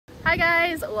Hi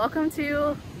guys, welcome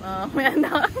to, oh man,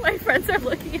 my friends are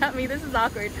looking at me, this is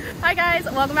awkward. Hi guys,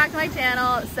 welcome back to my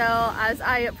channel. So as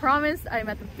I promised, I'm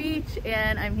at the beach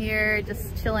and I'm here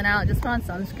just chilling out, just put on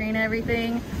sunscreen and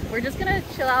everything. We're just gonna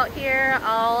chill out here.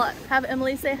 I'll have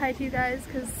Emily say hi to you guys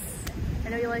because I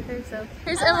know you like her, so.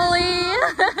 Here's Emily.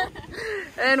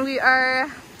 And we are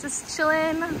just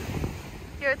chilling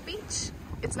here at the beach.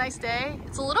 It's a nice day.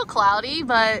 It's a little cloudy,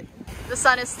 but the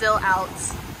sun is still out.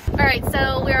 All right,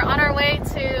 so we're on our way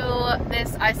to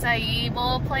this acai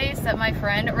bowl place that my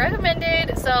friend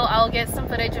recommended, so I'll get some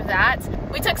footage of that.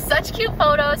 We took such cute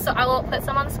photos, so I will put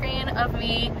some on the screen of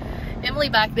me. Emily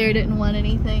back there didn't want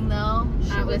anything though.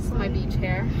 That was my beach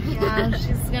hair. Yeah,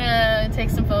 she's gonna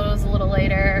take some photos a little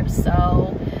later,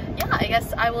 so yeah, I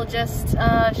guess I will just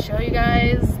show you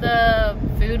guys the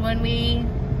food when we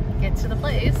get to the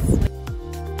place.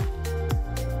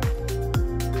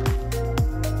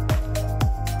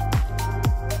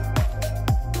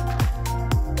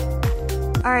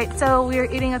 All right, so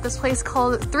we're eating at this place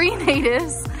called Three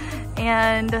Natives,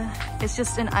 and it's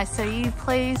just an acai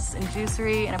place and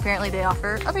juicery, and apparently they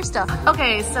offer other stuff.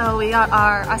 Okay, so we got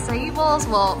our acai bowls.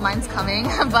 Well, mine's coming,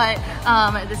 but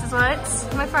this is what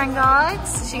my friend got.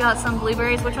 She got some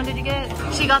blueberries. Which one did you get?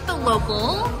 She got the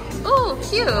local. Ooh,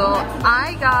 cute.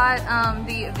 I got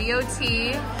the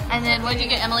VOT, and then what did you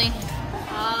get, Emily?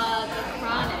 The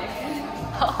chronic.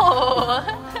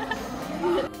 Oh.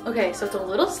 Okay, so it's a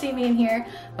little steamy in here,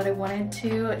 but I wanted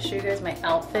to show you guys my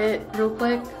outfit real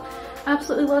quick.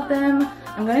 Absolutely love them.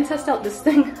 I'm gonna test out this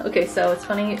thing. Okay, so it's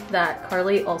funny that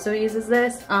Carly also uses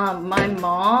this. My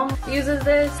mom uses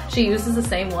this. She uses the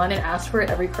same one and asks for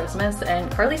it every Christmas,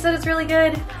 and Carly said it's really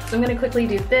good. So I'm gonna quickly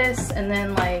do this and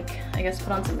then like, I guess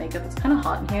put on some makeup. It's kind of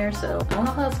hot in here, so I don't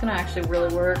know how it's gonna actually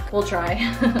really work. We'll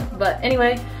try. But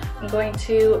anyway, I'm going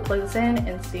to plug this in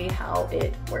and see how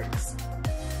it works.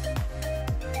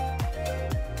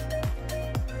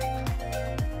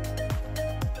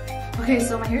 Okay,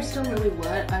 so my hair's still really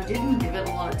wet. I didn't give it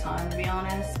a lot of time, to be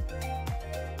honest.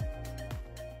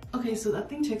 Okay, so that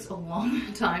thing takes a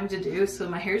long time to do, so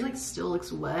my hair like still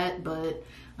looks wet, but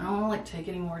I don't want to like take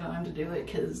any more time to do it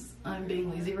because I'm being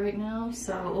lazy right now.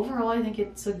 So overall, I think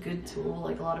it's a good tool.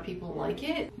 Like a lot of people like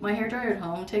it. My hair dryer at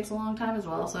home takes a long time as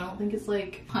well, so I don't think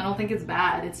it's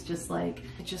bad. It's just like,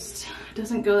 it just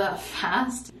doesn't go that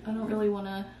fast. I don't really want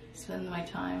to spend my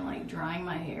time like drying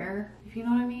my hair, if you know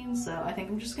what I mean. So I think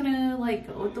I'm just gonna like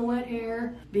go with the wet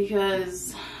hair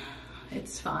because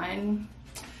it's fine.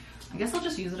 I guess I'll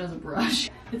just use it as a brush.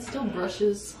 It still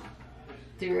brushes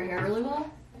through your hair really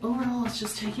well. Overall, it's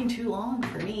just taking too long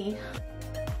for me.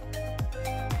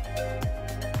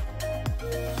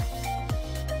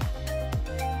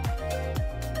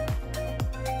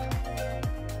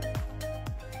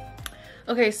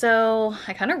 Okay, so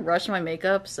I kind of rushed my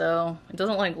makeup, so it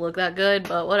doesn't like look that good,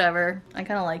 but whatever. I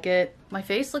kind of like it. My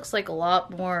face looks like a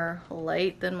lot more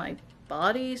light than my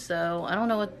body, so I don't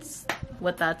know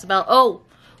what that's about. Oh,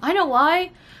 I know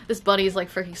why. This buddy is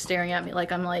like freaking staring at me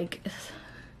like I'm like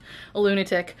a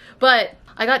lunatic. But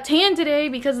I got tan today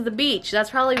because of the beach. That's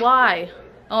probably why.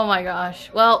 Oh my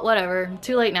gosh. Well, whatever.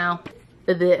 Too late now.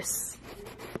 This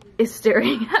is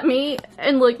staring at me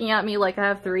and looking at me like I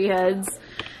have 3 heads.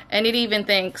 And it even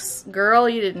thinks, girl,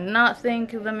 you did not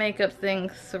think the makeup thing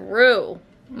through.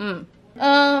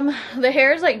 The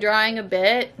hair is like drying a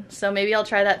bit, so maybe I'll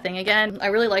try that thing again. I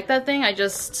really like that thing. I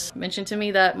just mentioned to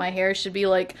me that my hair should be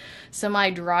like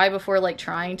semi-dry before like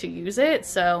trying to use it,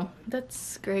 so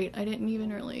that's great. I didn't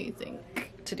even really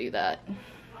think to do that,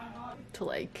 to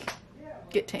like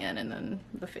get tan and then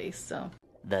the face, so.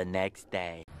 The next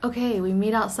day. Okay, we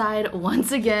meet outside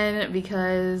once again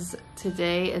because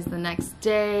today is the next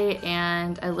day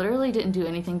and I literally didn't do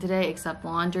anything today except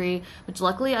laundry, which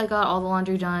luckily I got all the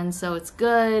laundry done, so it's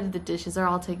good. The dishes are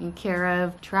all taken care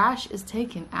of. Trash is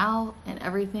taken out and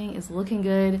everything is looking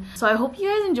good. So I hope you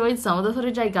guys enjoyed some of the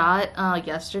footage I got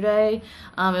yesterday.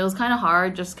 It was kind of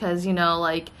hard just because, you know,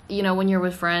 like, you know, when you're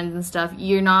with friends and stuff,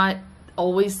 you're not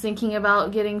always thinking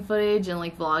about getting footage and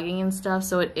like vlogging and stuff,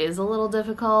 so it is a little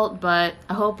difficult, but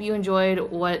I hope you enjoyed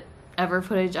whatever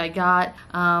footage I got.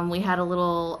 We had a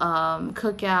little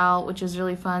cookout, which is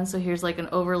really fun, so here's like an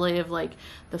overlay of like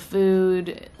the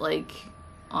food, like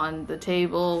on the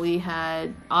table. We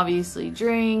had obviously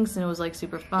drinks and it was like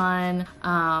super fun.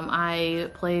 I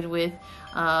played with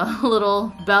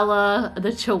little Bella,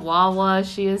 the Chihuahua.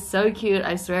 She is so cute.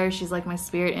 I swear she's like my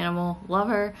spirit animal. Love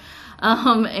her.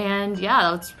 And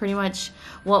yeah, that's pretty much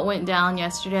what went down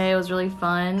yesterday. It was really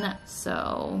fun.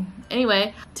 So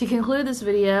anyway, to conclude this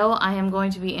video, I am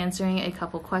going to be answering a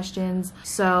couple questions.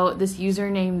 So this user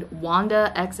named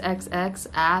WandaXXX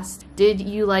asked, did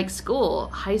you like school,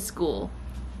 high school?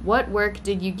 What work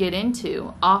did you get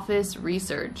into? Office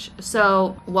research.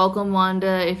 So welcome,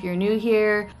 Wanda, if you're new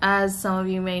here. As some of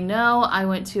you may know, I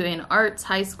went to an arts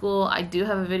high school. I do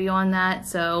have a video on that.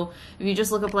 So if you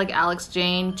just look up like Alex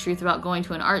Jayne, Truth About Going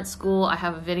to an Art School, I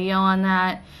have a video on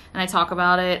that and I talk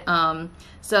about it.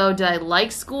 So did I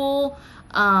like school?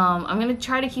 I'm gonna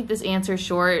try to keep this answer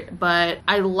short, but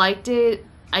I liked it.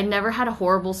 I never had a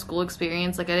horrible school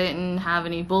experience. Like I didn't have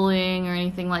any bullying or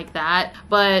anything like that,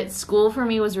 but school for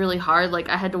me was really hard. Like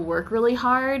I had to work really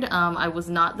hard. I was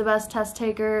not the best test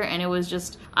taker and it was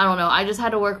just, I don't know, I just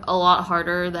had to work a lot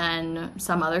harder than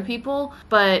some other people,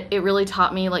 but it really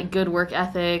taught me like good work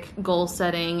ethic, goal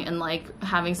setting, and like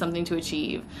having something to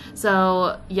achieve.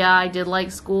 So yeah, I did like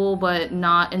school, but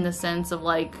not in the sense of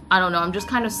like, I don't know, I'm just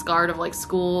kind of scarred of like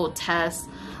school, tests.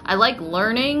 I like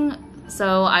learning.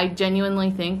 So I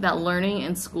genuinely think that learning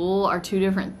and school are two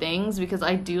different things, because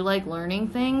I do like learning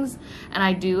things and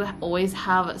I do always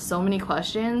have so many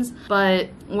questions. But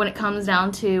when it comes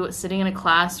down to sitting in a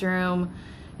classroom,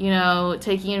 you know,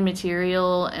 taking in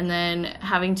material and then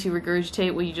having to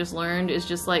regurgitate what you just learned is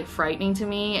just like frightening to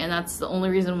me. And that's the only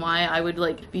reason why I would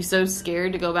like be so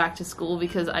scared to go back to school,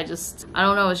 because I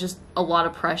don't know, it's just a lot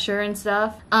of pressure and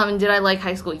stuff. And did I like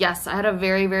high school? Yes, I had a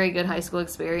very, very good high school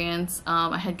experience.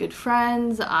 I had good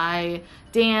friends, I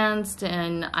danced,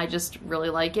 and I just really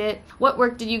like it. What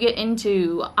work did you get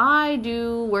into? I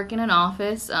do work in an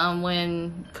office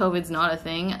when COVID's not a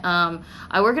thing.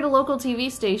 I work at a local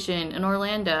TV station in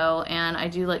Orlando and I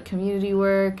do like community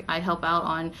work. I help out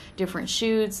on different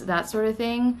shoots, that sort of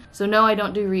thing. So no, I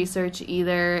don't do research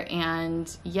either.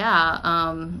 And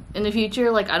yeah, in the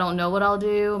future, like I don't know what I'll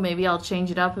do. Maybe I'll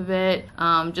change it up a bit.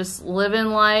 Just living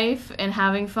life and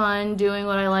having fun, doing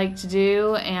what I like to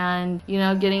do, and you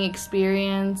know, getting experience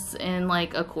in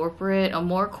like a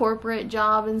more corporate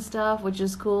job and stuff, which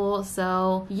is cool.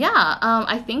 So yeah,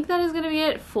 I think that is gonna be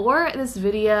it for this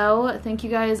video. Thank you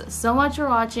guys so much for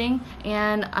watching,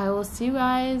 and I will see you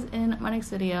guys in my next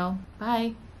video.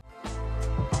 Bye.